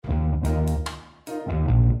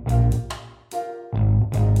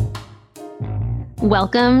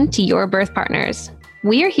Welcome to Your Birth Partners.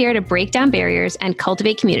 We are here to break down barriers and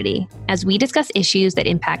cultivate community as we discuss issues that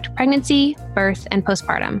impact pregnancy, birth, and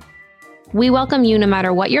postpartum. We welcome you no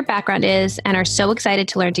matter what your background is and are so excited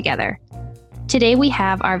to learn together. Today we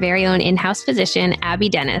have our very own in-house physician, Abby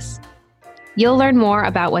Dennis. You'll learn more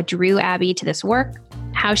about what drew Abby to this work,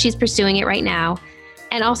 how she's pursuing it right now,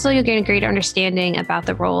 and also you'll gain a greater understanding about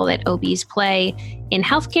the role that OBs play in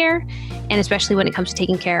healthcare, and especially when it comes to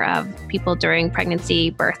taking care of people during pregnancy,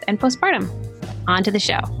 birth, and postpartum. On to the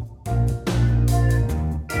show.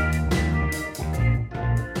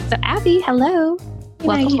 So Abby, hello.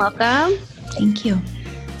 Welcome. Thank you.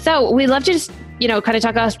 So we'd love to just, kind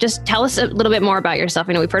of just tell us a little bit more about yourself.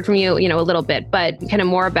 I know we've heard from you, a little bit, but kind of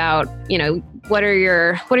more about, what are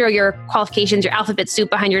your qualifications, your alphabet soup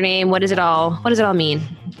behind your name? What does it all mean?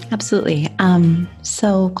 Absolutely.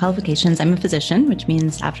 So qualifications, I'm a physician, which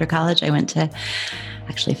means after college, I went to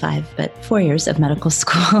actually 4 years of medical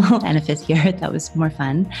school and a 5th year. That was more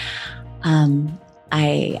fun.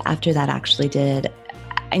 After that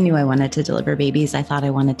I knew I wanted to deliver babies. I thought I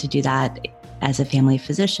wanted to do that as a family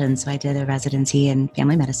physician. So I did a residency in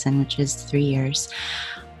family medicine, which is 3 years,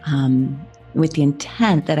 with the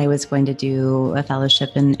intent that I was going to do a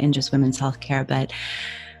fellowship in just women's healthcare. But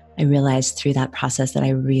I realized through that process that I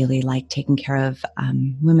really like taking care of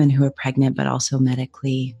women who are pregnant, but also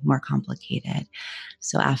medically more complicated.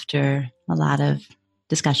 So after a lot of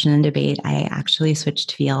discussion and debate, I actually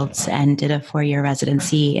switched fields and did a 4-year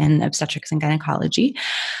residency in obstetrics and gynecology,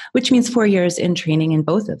 which means 4 years in training in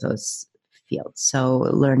both of those fields. So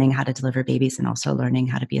learning how to deliver babies and also learning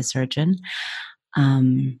how to be a surgeon.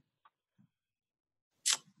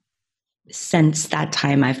 Since that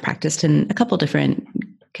time, I've practiced in a couple different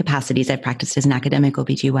capacities. I've practiced as an academic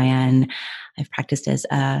OBGYN. I've practiced as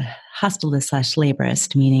a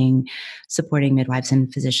hospitalist/laborist, meaning supporting midwives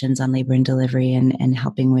and physicians on labor and delivery and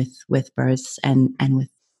helping with births and with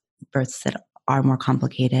births that are more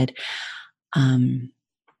complicated. And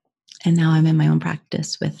now I'm in my own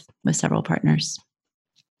practice with several partners.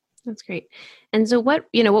 That's great. And so what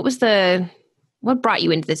brought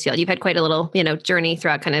you into this field? You've had quite a little, journey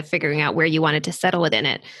throughout kind of figuring out where you wanted to settle within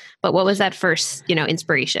it. But what was that first,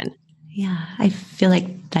 inspiration? Yeah, I feel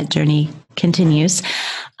like that journey continues.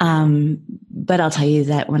 But I'll tell you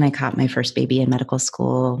that when I caught my first baby in medical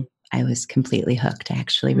school, I was completely hooked. I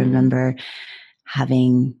actually remember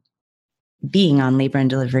being on labor and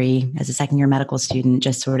delivery as a second-year medical student,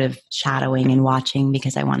 just sort of shadowing and watching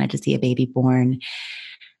because I wanted to see a baby born.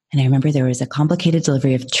 And I remember there was a complicated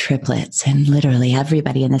delivery of triplets, and literally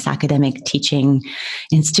everybody in this academic teaching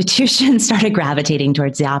institution started gravitating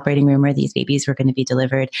towards the operating room where these babies were going to be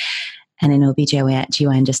delivered. And an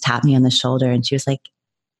OB/GYN just tapped me on the shoulder and she was like,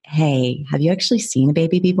 "Hey, have you actually seen a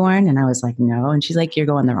baby be born?" And I was like, "No." And she's like, "You're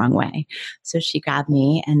going the wrong way." So she grabbed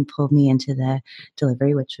me and pulled me into the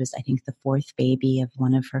delivery, which was, I think, the 4th baby of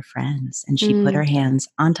one of her friends. And she put her hands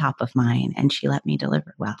on top of mine and she let me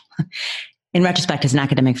deliver. Well, in retrospect, as an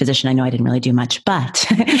academic physician, I know I didn't really do much, but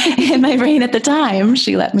in my brain at the time,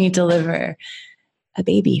 she let me deliver a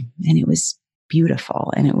baby and it was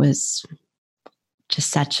beautiful. And it was just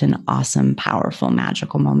such an awesome, powerful,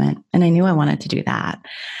 magical moment. And I knew I wanted to do that.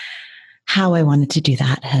 How I wanted to do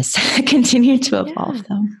that has continued to evolve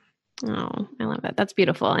though. Oh, I love that. That's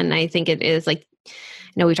beautiful. And I think it is like,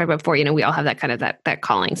 we talked about before, we all have that kind of that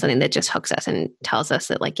calling, something that just hooks us and tells us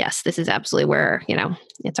that like, yes, this is absolutely where,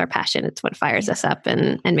 it's our passion. It's what fires us up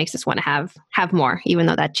and makes us want to have more, even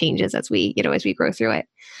though that changes as we grow through it.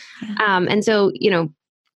 Yeah. And so,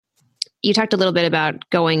 you talked a little bit about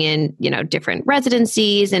going in, different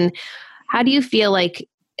residencies, and how do you feel like,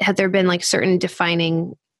 have there been like certain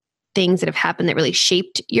defining things that have happened that really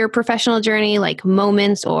shaped your professional journey, like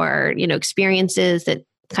moments or, experiences that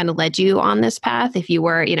kind of led you on this path? If you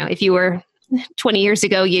were 20 years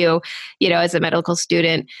ago, as a medical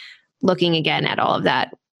student, looking again at all of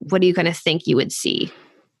that, what do you kind of think you would see?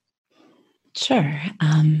 Sure.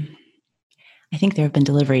 I think there have been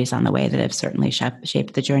deliveries on the way that have certainly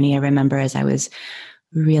shaped the journey. I remember as I was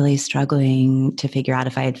really struggling to figure out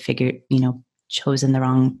if I had chosen the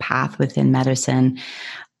wrong path within medicine.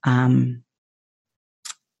 In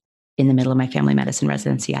the middle of my family medicine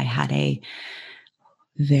residency, I had a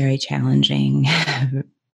very challenging,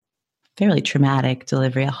 fairly traumatic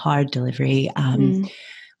delivery, a hard delivery,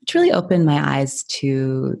 which really opened my eyes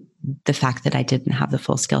to the fact that I didn't have the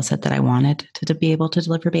full skill set that I wanted to be able to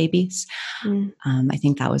deliver babies. I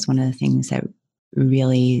think that was one of the things that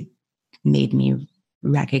really made me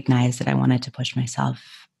recognize that I wanted to push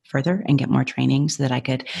myself further and get more training so that I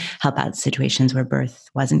could help out situations where birth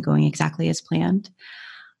wasn't going exactly as planned.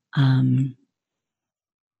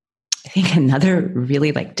 I think another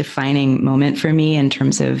really like defining moment for me in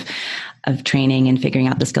terms of training and figuring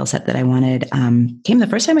out the skill set that I wanted came the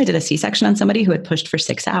first time I did a C-section on somebody who had pushed for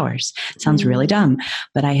 6 hours. Sounds really dumb,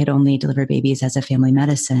 but I had only delivered babies as a family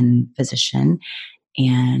medicine physician.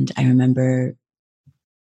 And I remember,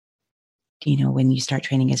 when you start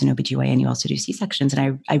training as an OBGYN, you also do C-sections.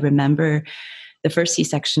 And I remember the first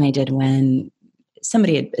C-section I did when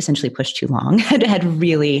somebody had essentially pushed too long, had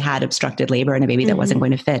really had obstructed labor in a baby that wasn't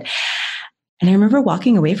going to fit. And I remember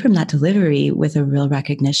walking away from that delivery with a real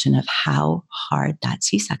recognition of how hard that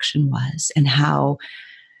C-section was, and how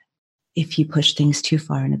if you push things too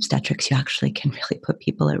far in obstetrics, you actually can really put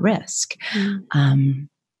people at risk.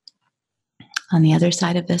 On the other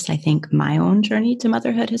side of this, I think my own journey to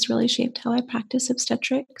motherhood has really shaped how I practice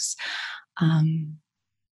obstetrics,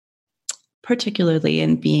 particularly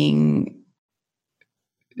in being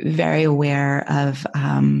very aware of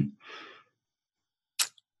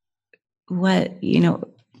what,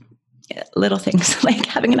 little things like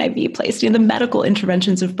having an IV placed, the medical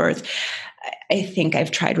interventions of birth. I think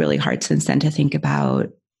I've tried really hard since then to think about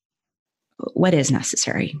what is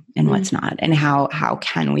necessary and what's not, and how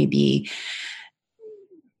can we be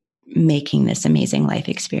making this amazing life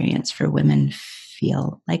experience for women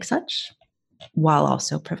feel like such, while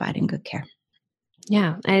also providing good care.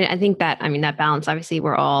 Yeah. I think that balance, obviously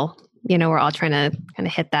we're all trying to kind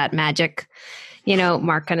of hit that magic,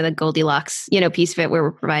 mark, kind of the Goldilocks, piece of it, where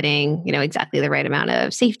we're providing, exactly the right amount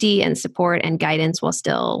of safety and support and guidance, while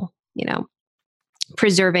still,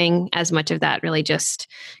 preserving as much of that really just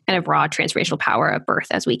kind of raw transformational power of birth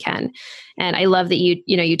as we can. And I love that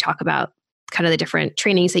you talk about kind of the different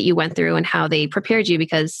trainings that you went through and how they prepared you,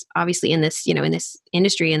 because obviously in this, in this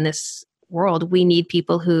industry, in this world, we need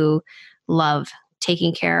people who love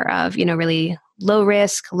taking care of, really low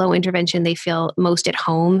risk, low intervention. They feel most at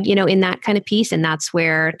home, in that kind of piece. And that's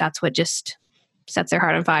what just sets their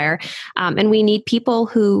heart on fire. And we need people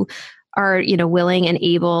who are, willing and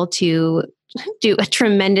able to do a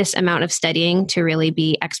tremendous amount of studying to really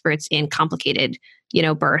be experts in complicated,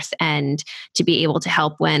 birth, and to be able to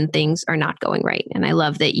help when things are not going right. And I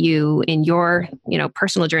love that you, in your,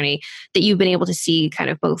 personal journey, that you've been able to see kind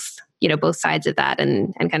of both sides of that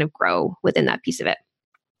and kind of grow within that piece of it.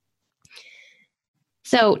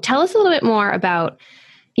 So tell us a little bit more about,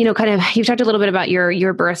 you've talked a little bit about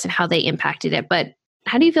your births and how they impacted it, but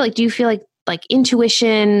how do you feel like,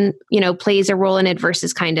 intuition, plays a role in it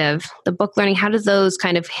versus kind of the book learning? How does those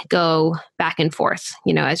kind of go back and forth,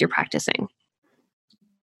 as you're practicing?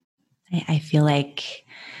 I feel like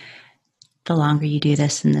the longer you do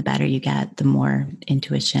this and the better you get, the more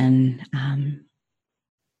intuition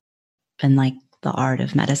and like the art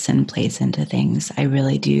of medicine plays into things. I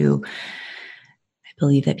really do. I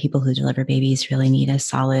believe that people who deliver babies really need a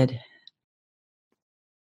solid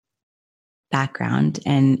background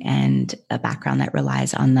and a background that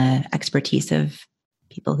relies on the expertise of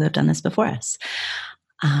people who have done this before us.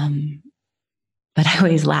 But I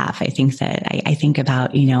always laugh. I think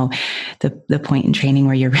about, the point in training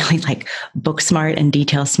where you're really like book smart and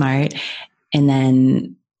detail smart. And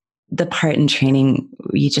then the part in training,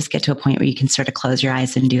 you just get to a point where you can sort of close your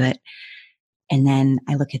eyes and do it. And then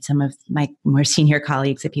I look at some of my more senior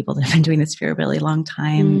colleagues, at people that have been doing this for a really long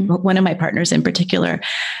time. One of my partners in particular,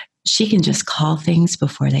 she can just call things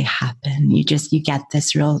before they happen. You get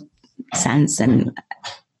this real sense, and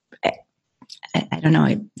I don't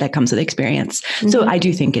know, that comes with experience. So I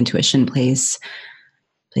do think intuition plays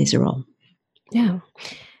a role. Yeah,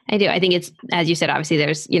 I do. I think it's, as you said, obviously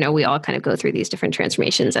there's, we all kind of go through these different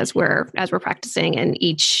transformations as we're practicing, and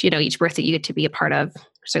each birth that you get to be a part of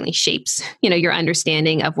certainly shapes, your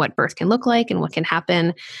understanding of what birth can look like and what can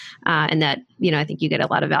happen. And that, I think you get a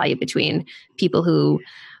lot of value between people who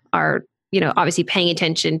are, obviously paying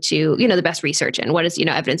attention to, the best research and what is,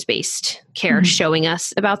 evidence-based care showing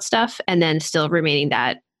us about stuff, and then still remaining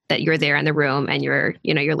that you're there in the room and you're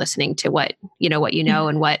listening to what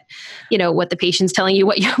and what, what the patient's telling you,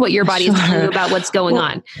 what your body is telling you about what's going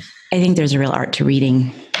on. I think there's a real art to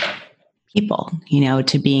reading people,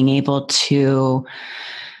 to being able to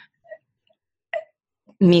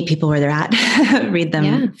meet people where they're at, read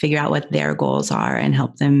them, figure out what their goals are, and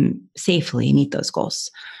help them safely meet those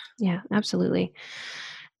goals. Yeah, absolutely.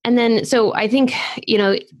 And then, so I think,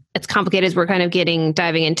 it's complicated as we're kind of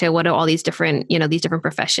diving into what are all these different, these different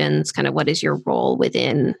professions, kind of what is your role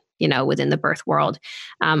within the birth world.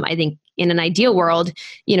 I think in an ideal world,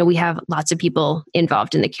 we have lots of people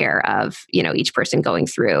involved in the care of, each person going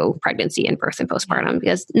through pregnancy and birth and postpartum,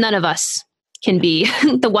 because none of us can be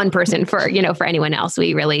the one person for anyone else.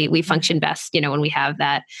 We function best, when we have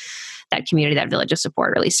that community, that village of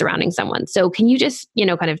support really surrounding someone. So can you just,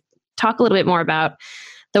 kind of talk a little bit more about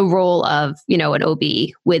the role of, an OB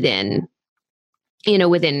within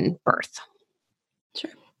birth.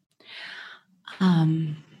 Sure.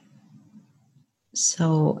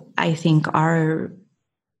 So I think our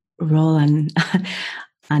role on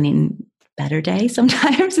a better day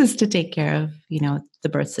sometimes is to take care of, the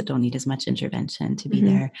births that don't need as much intervention, to be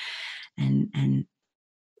there and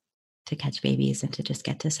to catch babies and to just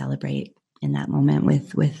get to celebrate in that moment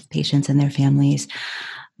with patients and their families.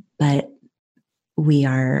 But we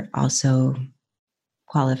are also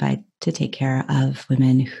qualified to take care of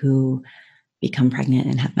women who become pregnant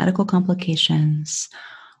and have medical complications,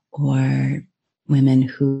 or women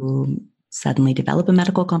who suddenly develop a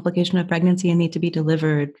medical complication of pregnancy and need to be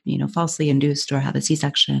delivered, falsely induced or have a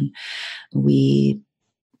C-section. We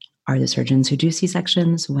are the surgeons who do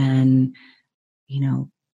C-sections when,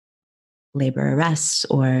 labor arrests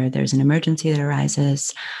or there's an emergency that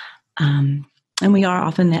arises. And we are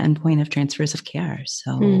often the endpoint of transfers of care.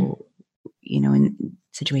 So, in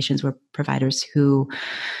situations where providers who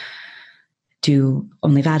do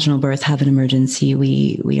only vaginal birth have an emergency,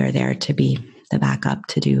 we are there to be the backup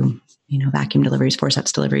to do, vacuum deliveries,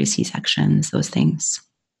 forceps deliveries, C-sections, those things.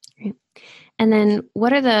 Great. And then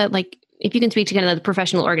what are if you can speak to kind of the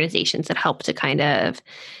professional organizations that help to kind of,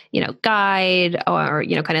 guide or,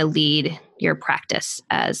 kind of lead your practice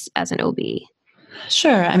as an OB?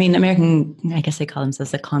 Sure. I mean, I guess they call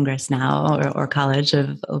themselves the Congress now, or College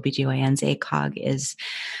of OBGYNs. ACOG is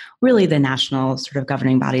really the national sort of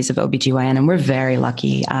governing bodies of OBGYN, and we're very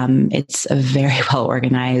lucky. It's a very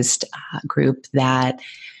well-organized group that,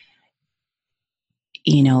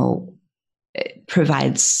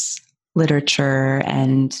 provides literature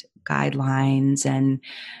and guidelines and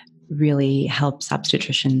really helps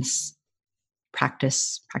obstetricians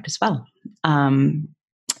practice well. And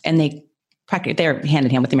they're hand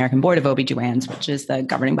in hand with the American Board of OBGYNs, which is the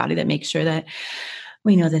governing body that makes sure that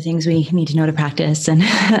we know the things we need to know to practice. And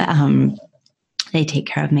they take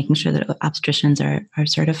care of making sure that obstetricians are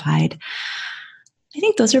certified. I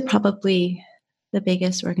think those are probably the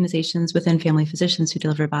biggest organizations within family physicians who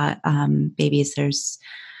deliver babies. There's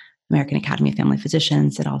American Academy of Family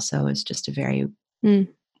Physicians. That also is just a very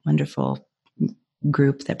wonderful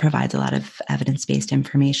group that provides a lot of evidence-based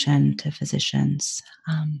information to physicians.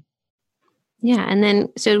 Yeah. And then,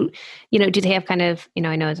 so, do they have kind of,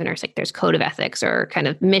 I know as a nurse, there's code of ethics or kind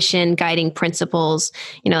of mission guiding principles,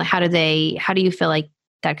 how do you feel like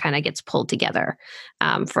that kind of gets pulled together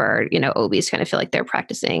for, OBs kind of feel like they're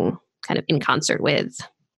practicing kind of in concert with,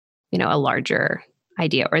 a larger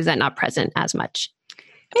idea, or is that not present as much?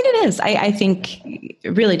 I mean, it is. I think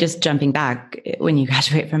really just jumping back, when you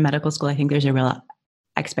graduate from medical school, I think there's a real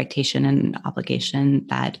expectation and obligation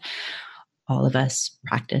that all of us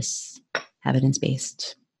practice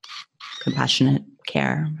evidence-based, compassionate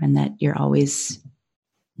care, and that you're always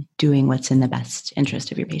doing what's in the best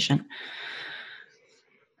interest of your patient,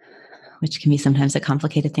 which can be sometimes a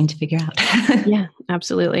complicated thing to figure out. Yeah,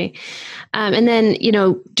 absolutely. And then, you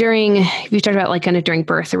talked about kind of during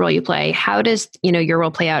birth, the role you play. How does, your role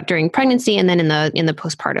play out during pregnancy and then in the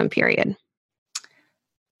postpartum period?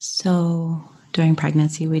 So during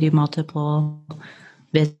pregnancy, we do multiple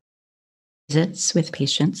visits with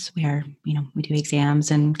patients where, we do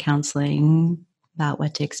exams and counseling about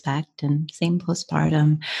what to expect, and same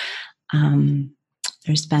postpartum.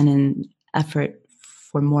 There's been an effort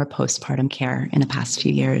for more postpartum care in the past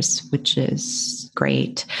few years, which is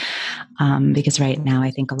great. Because right now,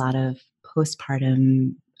 I think a lot of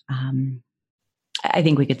postpartum, I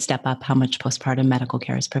think we could step up how much postpartum medical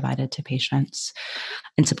care is provided to patients,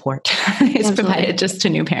 and support is provided just to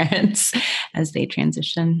new parents as they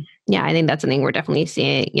transition. Yeah, I think that's something we're definitely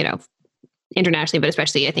seeing, internationally, but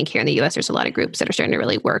especially I think here in the US, there's a lot of groups that are starting to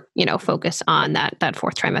really work, focus on that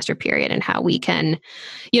fourth trimester period and how we can,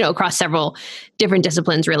 across several different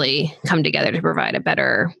disciplines, really come together to provide a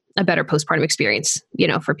better postpartum experience,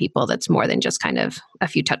 for people that's more than just kind of a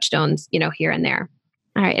few touchstones, here and there.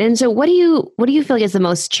 All right. And so what do you feel like is the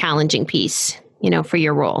most challenging piece, for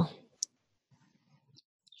your role?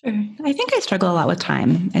 Sure. I think I struggle a lot with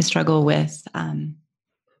time. I struggle with,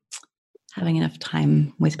 having enough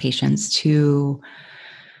time with patients to,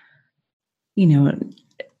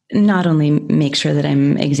 not only make sure that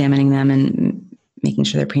I'm examining them and making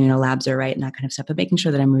sure their prenatal labs are right and that kind of stuff, but making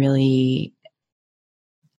sure that I'm really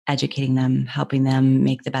educating them, helping them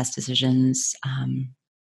make the best decisions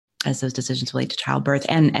as those decisions relate to childbirth,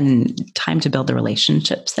 and time to build the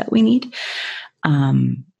relationships that we need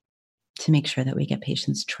to make sure that we get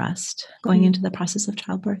patients' trust going into the process of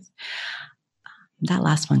childbirth. That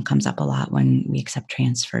last one comes up a lot when we accept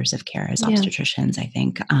transfers of care as obstetricians, I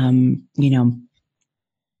think.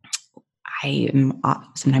 I am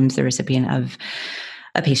sometimes the recipient of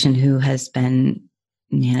a patient who has been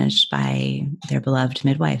managed by their beloved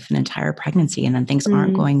midwife an entire pregnancy, and then things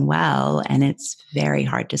aren't going well. And it's very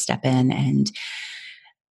hard to step in and,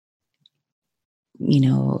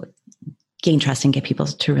 gain trust and get people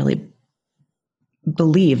to really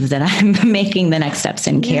believe that I'm making the next steps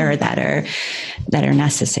in care that are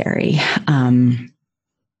necessary,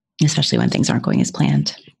 especially when things aren't going as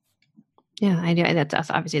planned. Yeah, I do. That's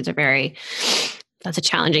obviously that's a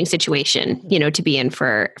challenging situation, to be in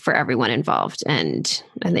for everyone involved. And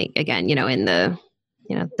I think, again, in the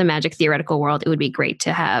magic theoretical world, it would be great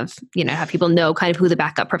to have people know kind of who the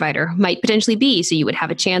backup provider might potentially be. So you would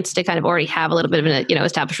have a chance to kind of already have a little bit of an,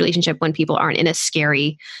 established relationship when people aren't in a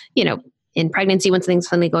scary, in pregnancy when something's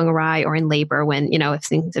suddenly going awry, or in labor when, if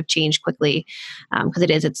things have changed quickly. Because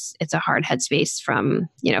it's a hard headspace from,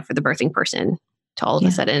 for the birthing person to all of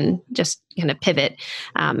a sudden just kind of pivot,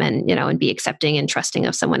 and be accepting and trusting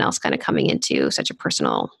of someone else kind of coming into such a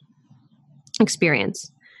personal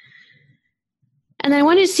experience. And then I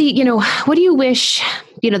wanted to see, what do you wish,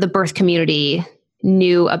 the birth community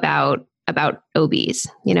knew about OBs?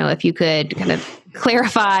 If you could kind of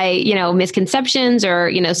clarify, misconceptions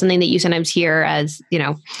or, something that you sometimes hear as,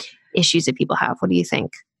 issues that people have. What do you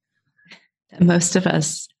think? Most of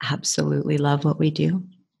us absolutely love what we do.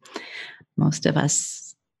 Most of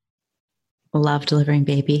us love delivering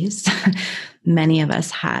babies. Many of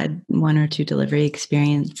us had one or two delivery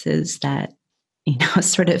experiences that,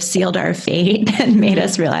 sort of sealed our fate and made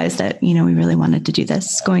us realize that, we really wanted to do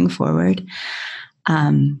this going forward.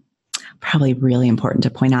 Probably really important to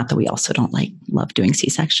point out that we also don't love doing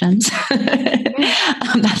C-sections.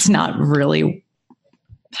 That's not really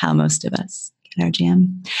how most of us get our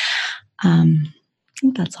jam. I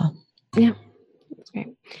think that's all. Yeah, that's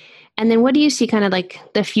great. And then what do you see kind of like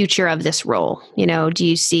the future of this role? Do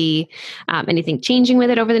you see anything changing with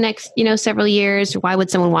it over the next, several years? Why would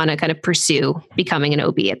someone want to kind of pursue becoming an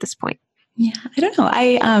OB at this point? Yeah, I don't know.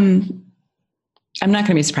 I'm not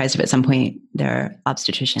going to be surprised if at some point there are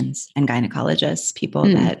obstetricians and gynecologists, people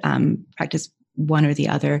that practice one or the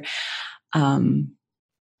other. But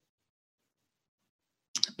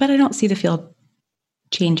I don't see the field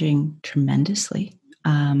changing tremendously.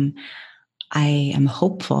 I am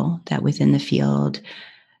hopeful that within the field,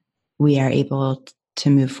 we are able to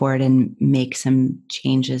move forward and make some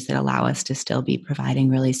changes that allow us to still be providing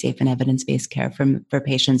really safe and evidence-based care for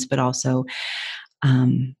patients, but also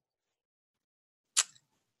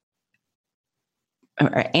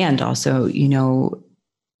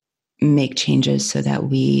make changes so that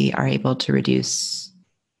we are able to reduce,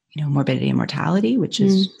 morbidity and mortality, which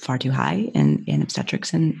is far too high in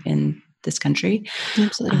obstetrics in this country.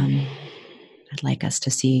 Absolutely. I'd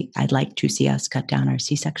like to see us cut down our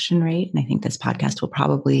C-section rate. And I think this podcast will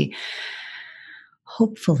probably,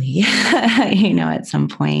 hopefully, at some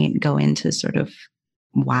point go into sort of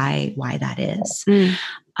why that is.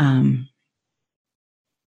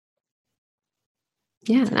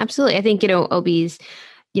 Yeah, absolutely. I think, OBs,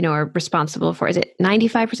 are responsible for, is it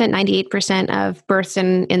 95%, 98% of births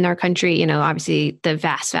in our country? Obviously the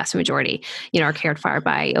vast, vast majority, are cared for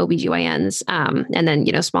by OBGYNs, and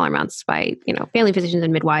then, smaller amounts by, family physicians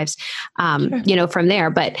and midwives, Sure. From there.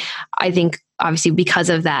 But I think obviously because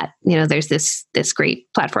of that, there's this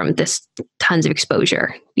great platform, this tons of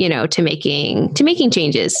exposure, to making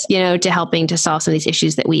changes, to helping to solve some of these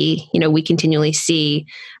issues that we continually see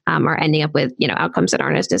are ending up with, outcomes that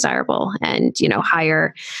aren't as desirable and,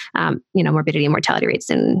 higher, morbidity and mortality rates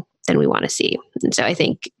than we want to see. And so I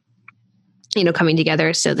think, coming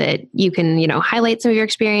together so that you can, highlight some of your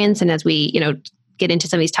experience. And as we, get into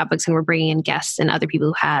some of these topics and we're bringing in guests and other people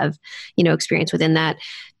who have, experience within that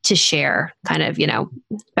to share kind of,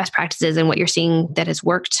 best practices and what you're seeing that has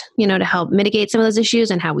worked, to help mitigate some of those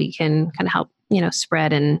issues and how we can kind of help,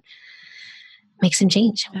 spread and make some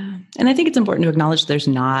change. And I think it's important to acknowledge there's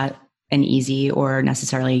not an easy or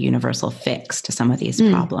necessarily a universal fix to some of these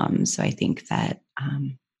problems. So I think that,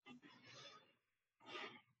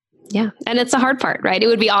 yeah. And it's the hard part, right? It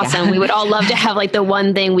would be awesome. Yeah. We would all love to have the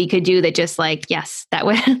one thing we could do that just yes, that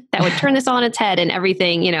would turn this all on its head and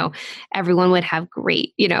everything, everyone would have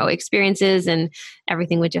great, experiences and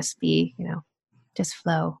everything would just be, just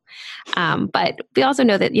flow. But we also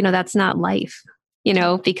know that, that's not life,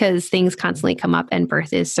 because things constantly come up and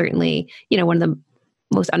birth is certainly, one of the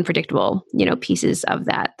most unpredictable, pieces of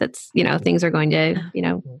that. That's, things are going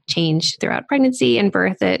to, change throughout pregnancy and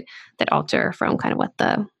birth that alter from kind of what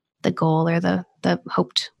the goal or the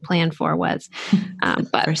hoped plan for was.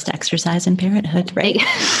 But first exercise in parenthood, right?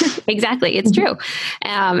 Exactly. It's true.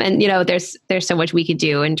 And, there's so much we could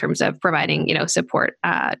do in terms of providing, support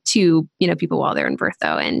to, people while they're in birth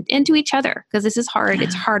though, and to each other, because this is hard. Yeah.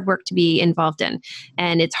 It's hard work to be involved in,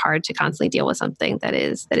 and it's hard to constantly deal with something that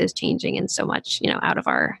is changing and so much, out of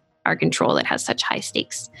our control, that has such high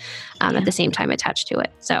stakes at the same time attached to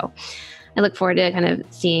it. So I look forward to kind of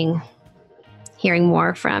hearing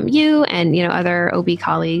more from you and, other OB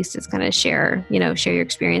colleagues to kind of share your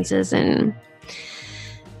experiences and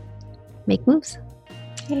make moves.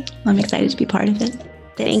 Okay. I'm excited to be part of it.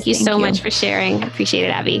 Thank you so much for sharing. Appreciate it,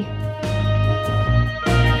 Abby.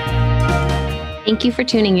 Thank you for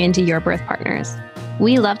tuning in to Your Birth Partners.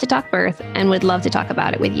 We love to talk birth and would love to talk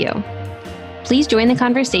about it with you. Please join the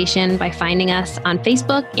conversation by finding us on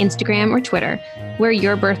Facebook, Instagram, or Twitter. We're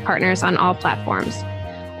Your Birth Partners on all platforms.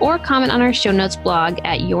 Or comment on our show notes blog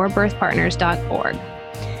at yourbirthpartners.org.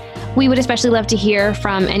 We would especially love to hear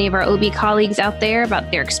from any of our OB colleagues out there about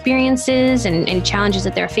their experiences and any challenges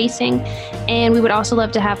that they're facing. And we would also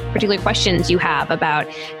love to have particular questions you have about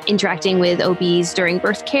interacting with OBs during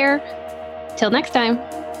birth care. Till next time.